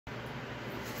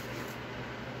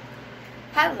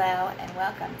Hello and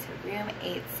welcome to Room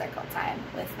 8 Circle Time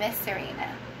with Miss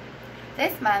Serena.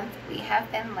 This month we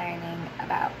have been learning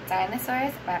about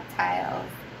dinosaurs, reptiles,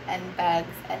 and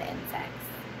bugs and insects.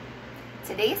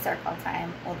 Today's Circle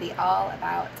Time will be all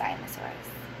about dinosaurs.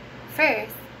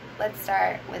 First, let's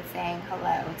start with saying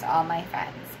hello to all my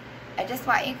friends. I just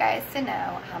want you guys to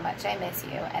know how much I miss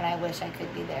you and I wish I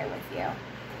could be there with you.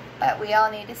 But we all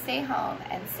need to stay home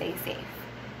and stay safe.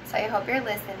 So I hope you're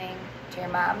listening to your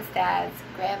moms, dads,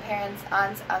 grandparents,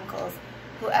 aunts, uncles,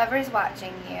 whoever's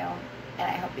watching you, and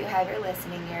I hope you have your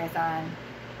listening ears on,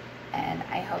 and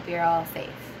I hope you're all safe.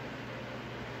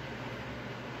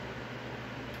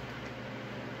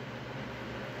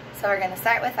 So we're going to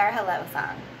start with our hello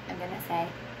song. I'm going to say,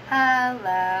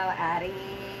 hello Addie,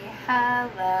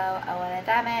 hello Owen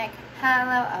Adamic,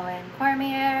 hello Owen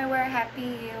Cormier, we're happy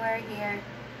you are here.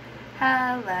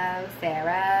 Hello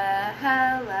Sarah,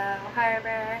 hello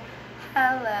Harbor,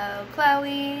 hello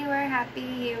Chloe, we're happy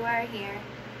you are here.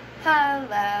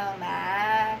 Hello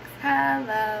Max,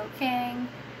 hello King,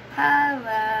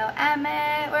 hello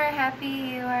Emmett, we're happy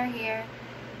you are here.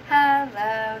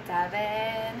 Hello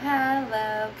Devin,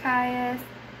 hello Caius,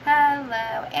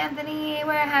 hello Anthony,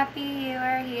 we're happy you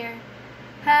are here.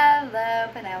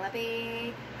 Hello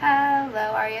Penelope,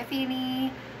 hello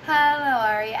Ariafini, hello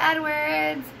Ari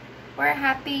Edwards, we're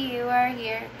happy you are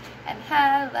here. And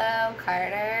hello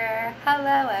Carter,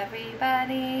 hello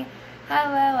everybody,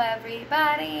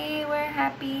 we're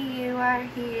happy you are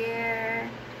here.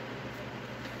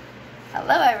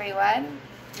 Hello everyone,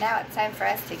 now it's time for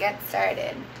us to get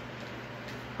started.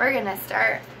 We're gonna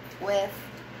start with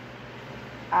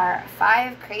our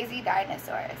 5 crazy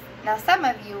dinosaurs. Now some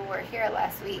of you were here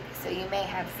last week, so you may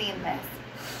have seen this,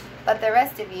 but the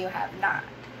rest of you have not.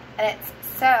 And it's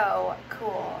so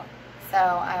cool. So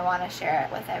I want to share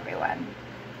it with everyone.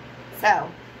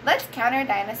 So let's count our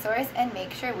dinosaurs and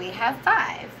make sure we have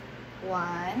 5.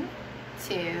 1,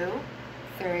 2,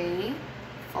 3,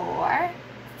 4,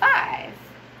 5.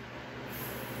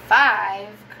 5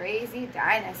 crazy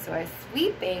dinosaurs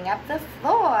sweeping up the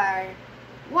floor.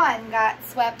 1 got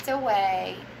swept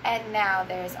away, and now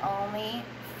there's only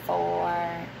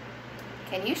 4.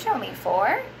 Can you show me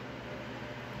 4?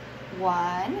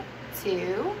 1,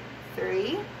 2,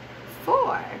 3,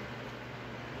 4.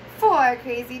 4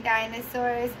 crazy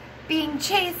dinosaurs being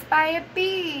chased by a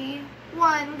bee.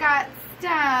 1 got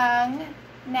stung.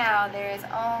 Now there's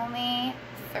only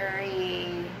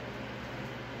 3.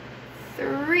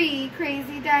 3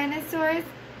 crazy dinosaurs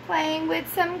playing with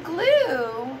some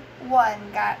glue.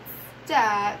 1 got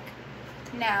stuck.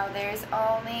 Now there's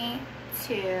only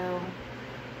 2.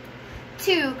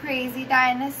 2 crazy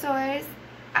dinosaurs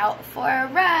out for a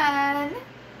run.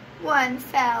 1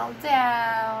 fell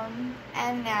down,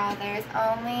 and now there's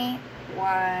only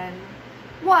 1.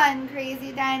 1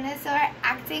 crazy dinosaur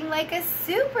acting like a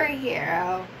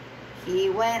superhero. He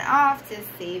went off to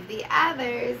save the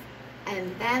others,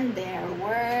 and then there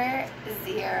were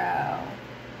 0.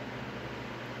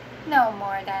 No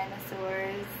more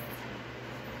dinosaurs.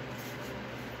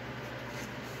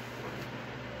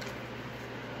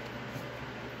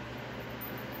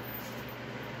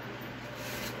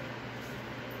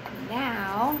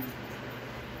 Now,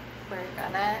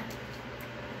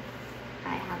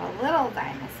 I have a little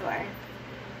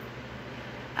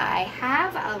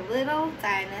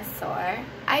dinosaur.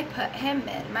 I put him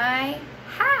in my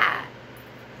hat.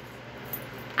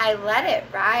 I let it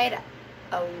ride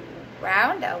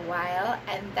around a while,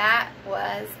 and that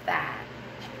was that.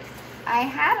 I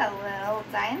had a little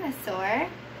dinosaur.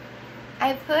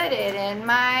 I put it in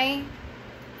my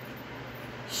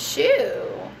shoe.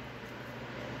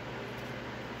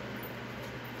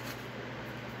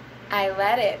 I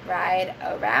let it ride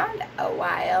around a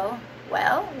while.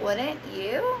 Well, wouldn't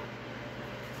you?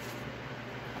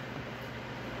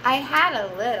 I had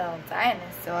a little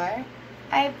dinosaur.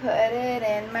 I put it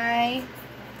in my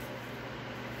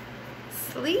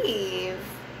sleeve.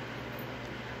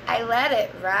 I let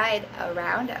it ride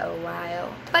around a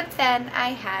while, but then I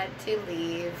had to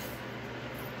leave.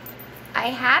 I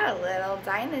had a little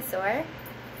dinosaur.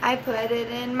 I put it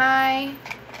in my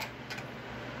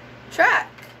truck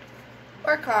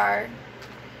or car.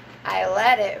 I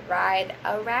let it ride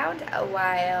around a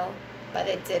while, but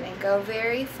it didn't go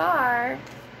very far.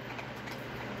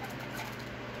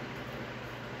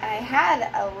 I had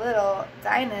a little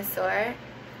dinosaur.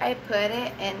 I put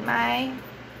it in my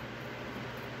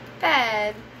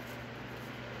bed.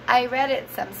 I read it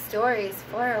some stories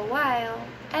for a while,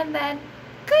 and then,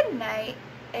 good night,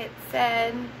 it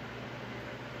said.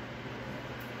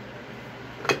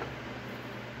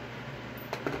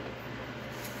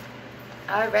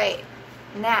 All right,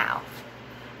 now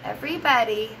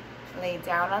Everybody lay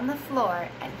down on the floor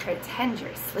and pretend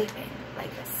you're sleeping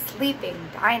like a sleeping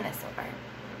dinosaur.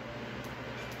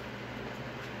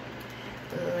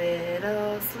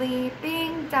 Little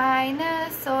sleeping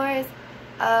dinosaurs,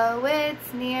 oh,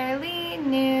 it's nearly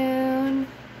noon.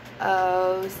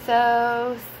 Oh,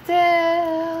 so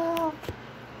still,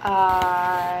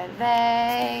 are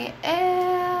they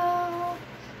ill?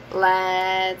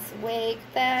 Let's wake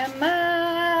them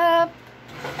up.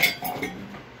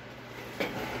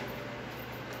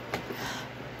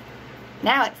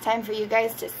 Now it's time for you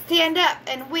guys to stand up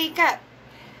and wake up.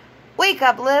 Wake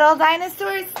up, little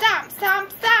dinosaurs, stomp,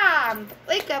 stomp, stomp.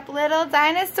 Wake up, little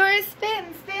dinosaurs, spin,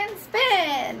 spin,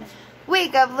 spin.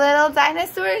 Wake up, little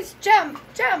dinosaurs, jump,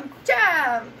 jump,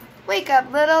 jump. Wake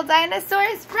up, little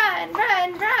dinosaurs, run,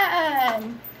 run,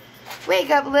 run. Wake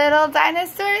up, little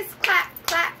dinosaurs, clap,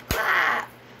 clap, clap.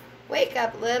 Wake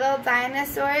up, little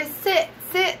dinosaurs, sit,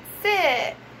 sit,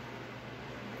 sit.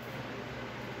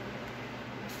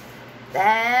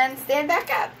 Then stand back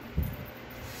up.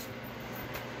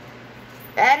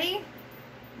 Ready?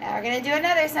 Now we're going to do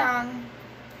another song.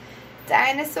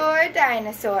 Dinosaur,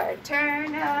 dinosaur,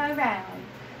 turn around.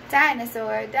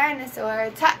 Dinosaur,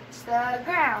 dinosaur, touch the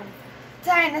ground.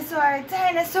 Dinosaur,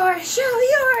 dinosaur, show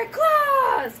your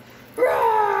claws.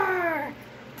 Roar!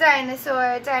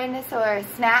 Dinosaur, dinosaur,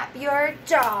 snap your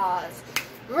jaws.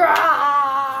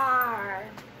 Roar!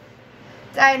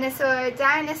 Dinosaur,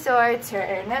 dinosaur,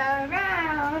 turn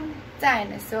around.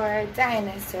 Dinosaur,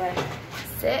 dinosaur,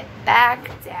 sit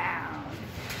back down.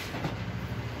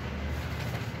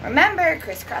 Remember,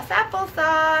 crisscross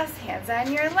applesauce, hands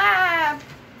on your lap.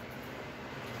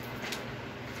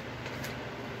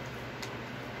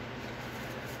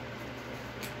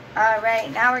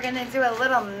 Alright, now we're going to do a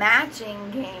little matching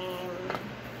game.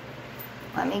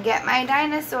 Let me get my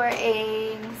dinosaur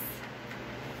eggs.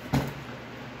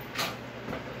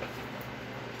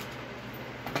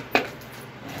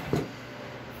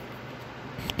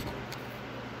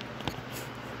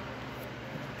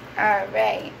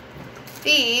 Alright,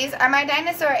 these are my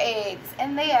dinosaur eggs,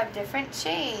 and they have different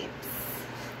shapes.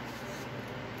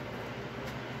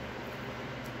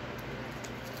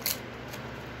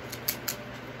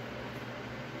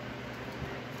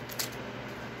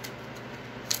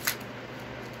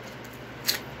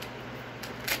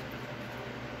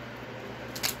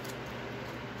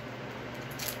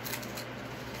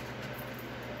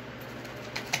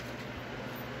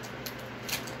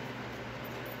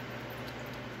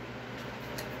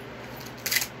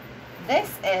 This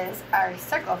is our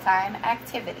circle time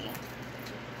activity.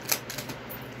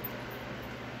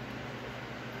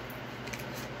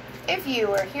 If you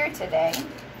were here today,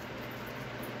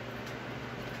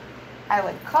 I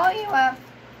would call you up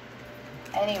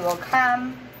and you will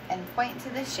come and point to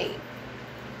the shape.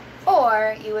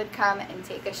 Or you would come and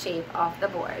take a shape off the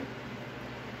board.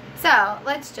 So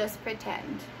let's just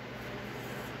pretend.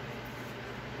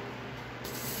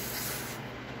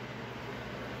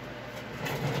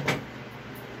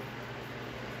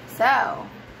 So,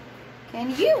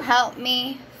 can you help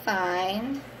me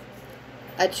find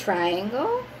a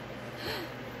triangle?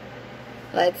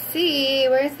 Let's see,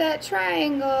 where's that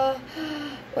triangle?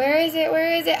 Where is it,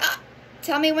 where is it? Ah,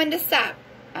 tell me when to stop.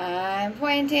 I'm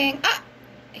pointing. Ah,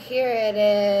 here it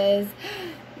is.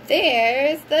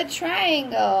 There's the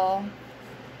triangle.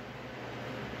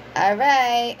 All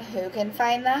right, who can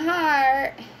find the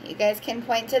heart? You guys can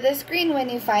point to the screen when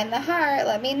you find the heart.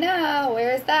 Let me know,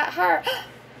 where's that heart?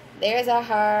 There's a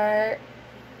heart.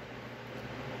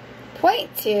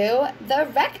 Point to the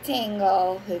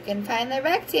rectangle. Who can find the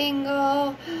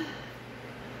rectangle?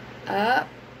 Up.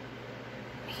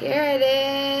 Here it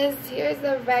is. Here's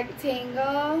the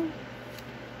rectangle.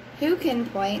 Who can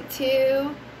point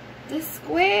to the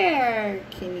square?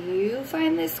 Can you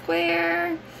find the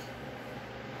square?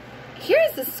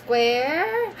 Here's the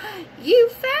square. You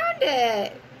found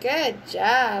it. Good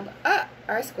job. Oh,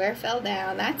 our square fell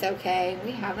down. That's okay.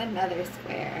 We have another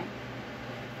square.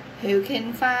 Who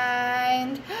can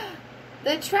find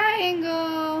the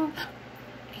triangle?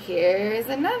 Here's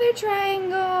another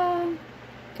triangle.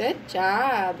 Good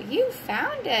job. You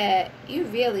found it. You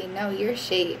really know your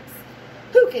shapes.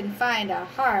 Who can find a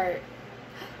heart?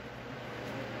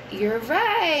 You're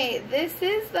right. This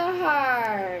is the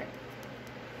heart.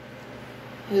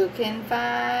 Who can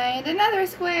find another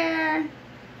square?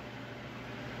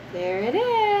 There it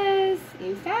is.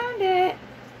 You found it.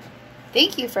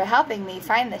 Thank you for helping me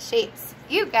find the shapes.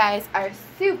 You guys are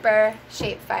super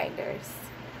shape finders.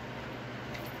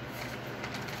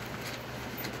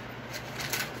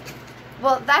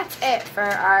 Well, that's it for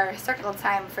our circle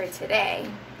time for today.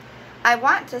 I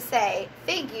want to say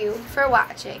thank you for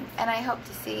watching, and I hope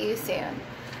to see you soon.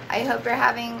 I hope you're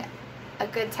having a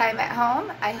good time at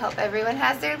home. I hope everyone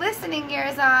has their listening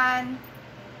ears on.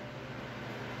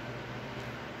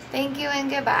 Thank you and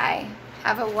goodbye.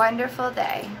 Have a wonderful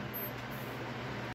day.